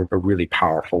restrictions are a really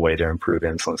powerful way to improve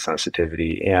insulin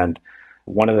sensitivity. And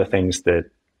one of the things that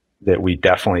we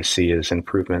definitely see is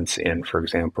improvements in, for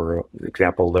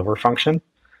example, liver function.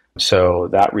 So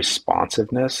that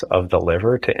responsiveness of the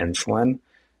liver to insulin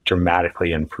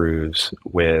dramatically improves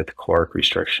with caloric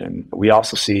restriction. We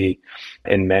also see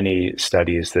in many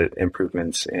studies that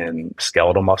improvements in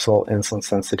skeletal muscle insulin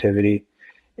sensitivity,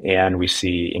 and we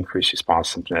see increased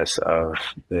responsiveness of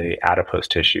the adipose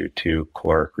tissue to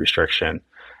caloric restriction.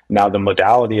 Now, the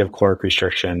modality of caloric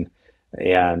restriction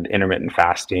and intermittent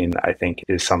fasting, I think,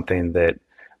 is something that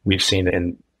we've seen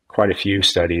in quite a few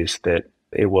studies that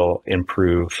it will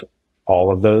improve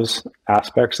all of those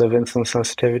aspects of insulin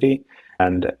sensitivity.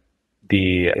 And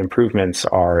the improvements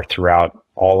are throughout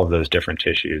all of those different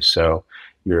tissues. So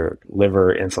your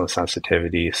liver, insulin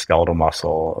sensitivity, skeletal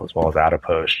muscle, as well as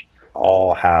adipose,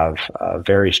 all have a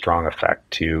very strong effect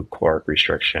to caloric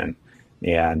restriction.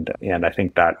 And I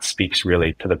think that speaks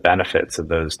really to the benefits of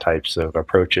those types of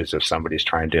approaches if somebody's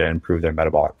trying to improve their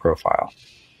metabolic profile.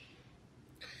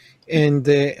 And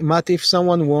Matt, if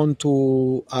someone want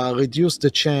to reduce the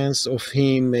chance of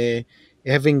him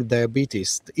having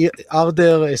diabetes, are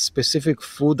there specific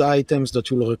food items that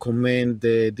you will recommend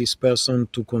this person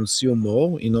to consume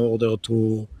more in order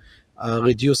to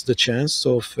reduce the chance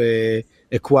of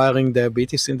acquiring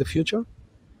diabetes in the future?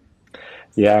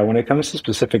 Yeah, when it comes to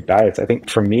specific diets, I think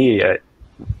for me,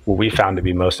 what we found to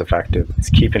be most effective is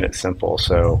keeping it simple.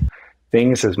 So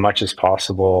things as much as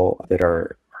possible that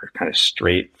are kind of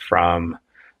straight from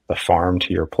the farm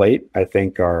to your plate, I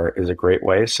think is a great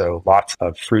way. So lots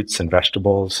of fruits and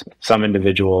vegetables. Some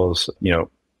individuals,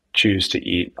 choose to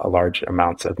eat a large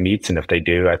amounts of meats. And if they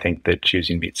do, I think that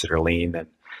choosing meats that are lean and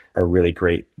are really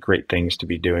great things to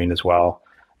be doing as well.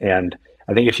 And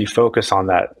I think if you focus on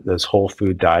those whole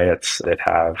food diets that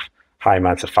have high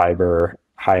amounts of fiber,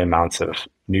 high amounts of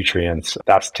nutrients,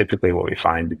 that's typically what we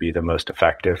find to be the most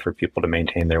effective for people to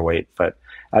maintain their weight. But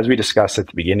as we discussed at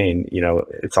the beginning,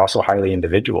 it's also highly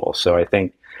individual. So I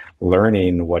think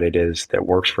learning what it is that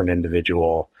works for an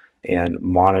individual and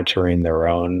monitoring their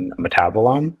own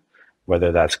metabolome,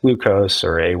 whether that's glucose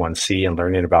or A1C, and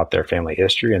learning about their family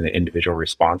history and the individual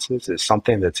responses is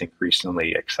something that's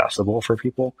increasingly accessible for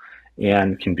people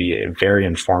and can be very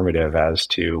informative as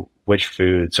to which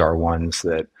foods are ones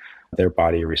that their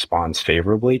body responds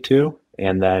favorably to,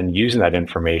 and then using that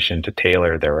information to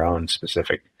tailor their own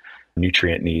specific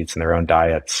nutrient needs and their own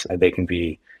diets. They can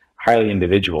be highly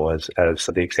individual, as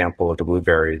the example of the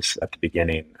blueberries at the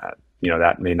beginning.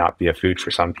 That may not be a food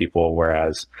for some people,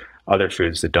 whereas other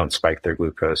foods that don't spike their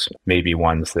glucose may be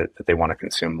ones that they want to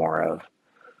consume more of.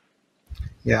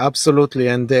 Yeah, absolutely.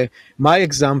 And my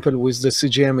example with the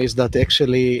CGM is that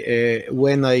actually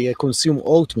when I consume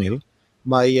oatmeal,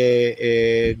 my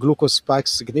glucose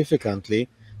spikes significantly.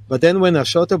 But then when I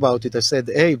thought about it, I said,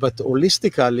 hey, but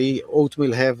holistically,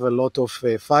 oatmeal have a lot of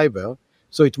fiber.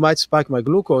 So it might spike my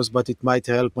glucose, but it might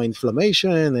help my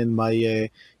inflammation and my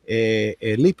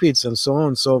lipids and so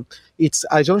on. So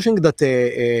I don't think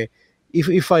that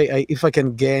if I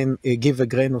can give a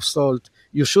grain of salt,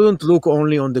 you shouldn't look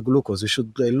only on the glucose. You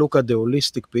should look at the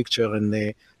holistic picture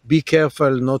and be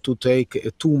careful not to take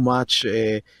too much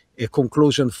a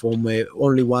conclusion from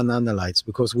only one analyte,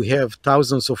 because we have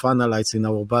thousands of analytes in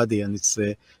our body, and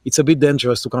it's a bit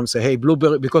dangerous to come say, hey,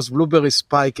 because blueberries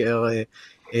spike her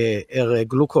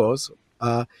glucose.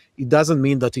 It doesn't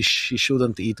mean that she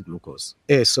shouldn't eat glucose.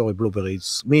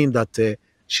 Blueberries mean that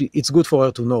it's good for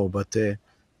her to know, but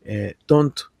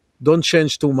don't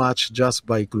change too much just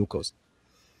by glucose.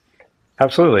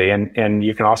 Absolutely. And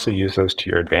you can also use those to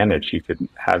your advantage. You could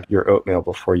have your oatmeal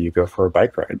before you go for a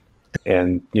bike ride.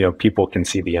 And, people can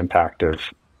see the impact of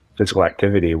physical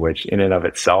activity, which in and of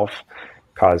itself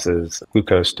causes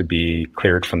glucose to be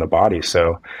cleared from the body.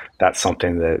 So that's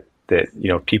something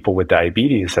that people with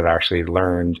diabetes have actually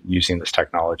learned using this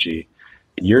technology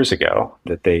years ago,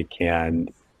 that they can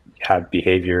have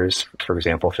behaviors, for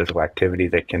example, physical activity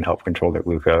that can help control their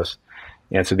glucose.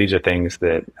 And so these are things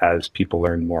that as people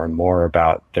learn more and more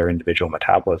about their individual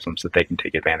metabolisms, that they can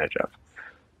take advantage of.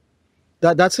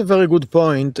 That's a very good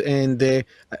point. And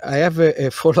I have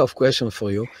a follow-up question for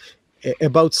you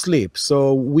about sleep.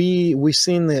 So we've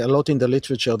seen a lot in the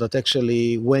literature that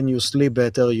actually when you sleep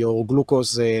better, your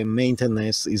glucose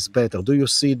maintenance is better. Do you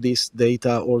see this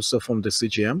data also from the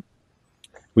CGM?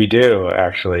 We do,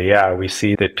 actually. Yeah, we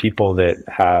see that people that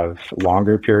have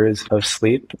longer periods of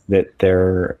sleep, that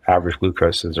their average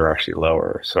glucoses are actually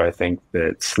lower. So I think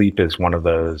that sleep is one of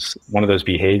those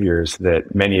behaviors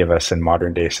that many of us in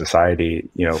modern day society,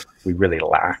 we really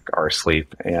lack our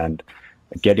sleep, and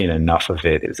getting enough of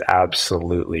it is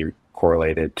absolutely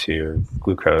correlated to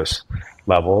glucose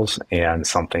levels, and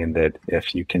something that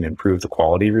if you can improve the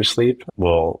quality of your sleep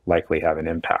will likely have an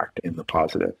impact in the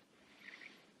positive.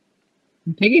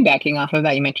 Piggybacking off of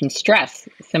that, you mentioned stress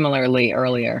similarly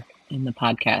earlier in the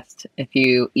podcast. If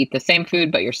you eat the same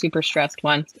food, but you're super stressed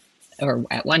once or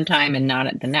at one time and not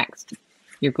at the next,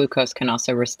 your glucose can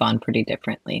also respond pretty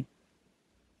differently.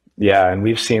 Yeah, and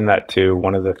we've seen that too.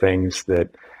 One of the things that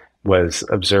was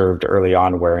observed early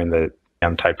on wearing the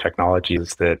M-type technology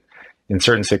is that in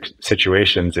certain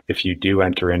situations, if you do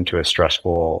enter into a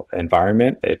stressful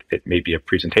environment, it may be a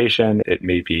presentation, it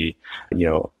may be,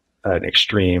 an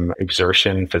extreme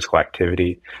exertion, physical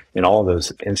activity, in all of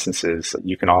those instances,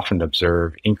 you can often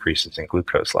observe increases in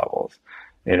glucose levels.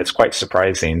 And it's quite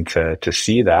surprising to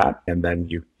see that. And then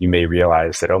you may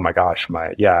realize that, oh my gosh,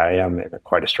 I am in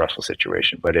quite a stressful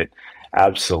situation. But it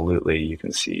absolutely, you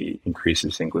can see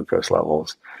increases in glucose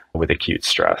levels with acute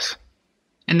stress.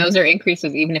 And those are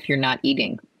increases even if you're not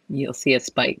eating. You'll see a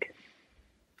spike.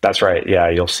 That's right. Yeah,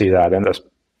 you'll see that. And that's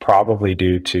probably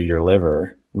due to your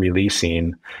liver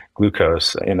releasing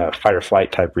glucose in a fight or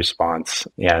flight type response.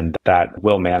 And that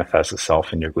will manifest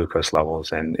itself in your glucose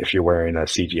levels. And if you're wearing a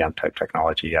CGM type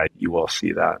technology, you will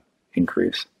see that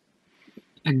increase.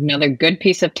 Another good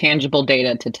piece of tangible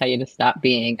data to tell you to stop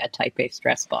being a type A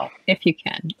stress ball, if you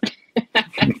can.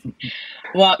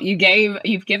 Well,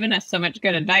 you've given us so much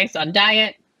good advice on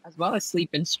diet, as well as sleep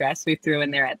and stress we threw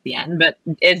in there at the end. But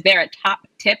is there a top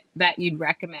tip that you'd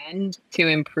recommend to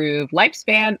improve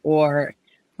lifespan, or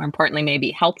more importantly,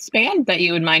 maybe health span, that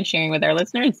you would mind sharing with our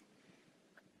listeners?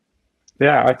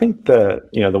 Yeah, I think the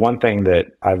one thing that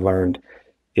I've learned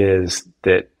is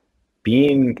that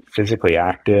being physically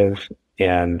active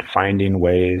and finding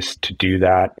ways to do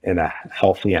that in a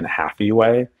healthy and happy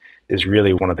way is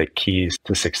really one of the keys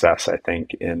to success, I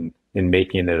think, in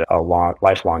making it a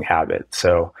lifelong habit.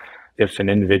 So if an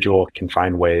individual can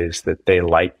find ways that they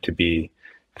like to be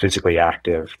physically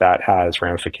active, that has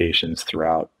ramifications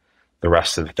throughout the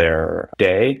rest of their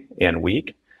day and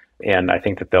week. And I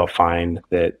think that they'll find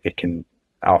that it can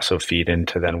also feed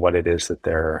into then what it is that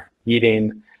they're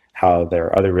eating, how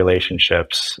their other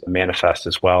relationships manifest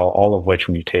as well, all of which,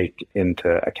 when you take into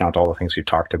account all the things we've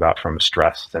talked about from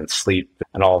stress and sleep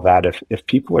and all of that, if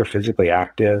people are physically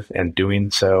active and doing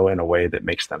so in a way that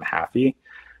makes them happy,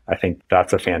 I think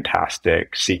that's a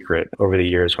fantastic secret. Over the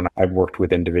years, when I've worked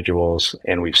with individuals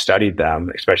and we've studied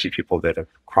them, especially people that have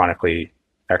chronically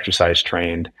exercise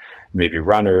trained, maybe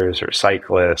runners or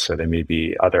cyclists, or they may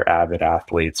be other avid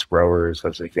athletes, rowers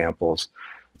as examples,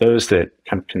 those that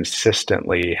kind of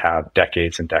consistently have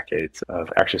decades and decades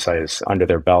of exercise under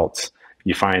their belts,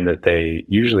 you find that they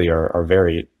usually are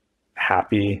very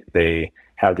happy. They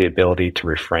have the ability to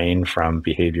refrain from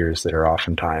behaviors that are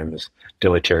oftentimes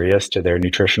deleterious to their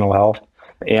nutritional health.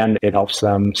 And it helps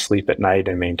them sleep at night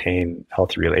and maintain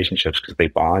healthy relationships because they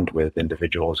bond with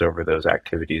individuals over those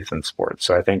activities and sports.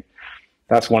 So I think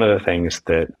that's one of the things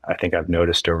that I think I've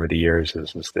noticed over the years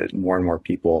is that more and more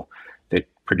people that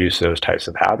produce those types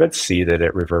of habits see that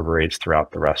it reverberates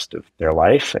throughout the rest of their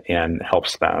life and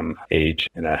helps them age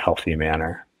in a healthy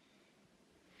manner.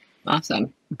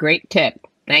 Awesome. Great tip.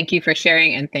 Thank you for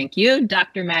sharing. And thank you,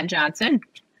 Dr. Matt Johnson,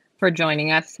 for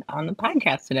joining us on the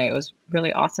podcast today. It was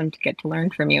really awesome to get to learn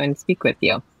from you and speak with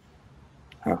you.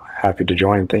 Oh, happy to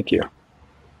join. Thank you.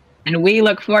 And we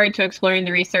look forward to exploring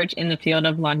the research in the field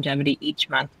of longevity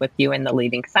each month with you and the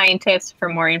leading scientists. For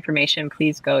more information,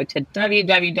 please go to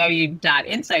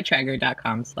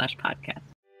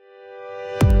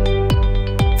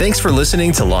www.insidetracker.com/podcast. Thanks for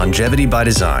listening to Longevity by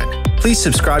Design. Please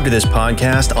subscribe to this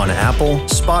podcast on Apple,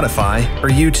 Spotify, or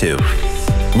YouTube.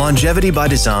 Longevity by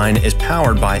Design is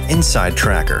powered by Inside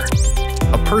Tracker,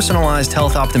 a personalized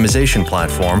health optimization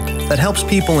platform that helps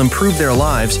people improve their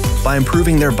lives by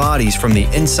improving their bodies from the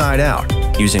inside out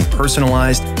using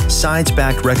personalized,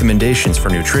 science-backed recommendations for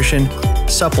nutrition,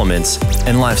 supplements,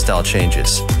 and lifestyle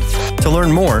changes. To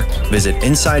learn more, visit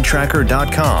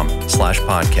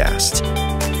insidetracker.com/podcast.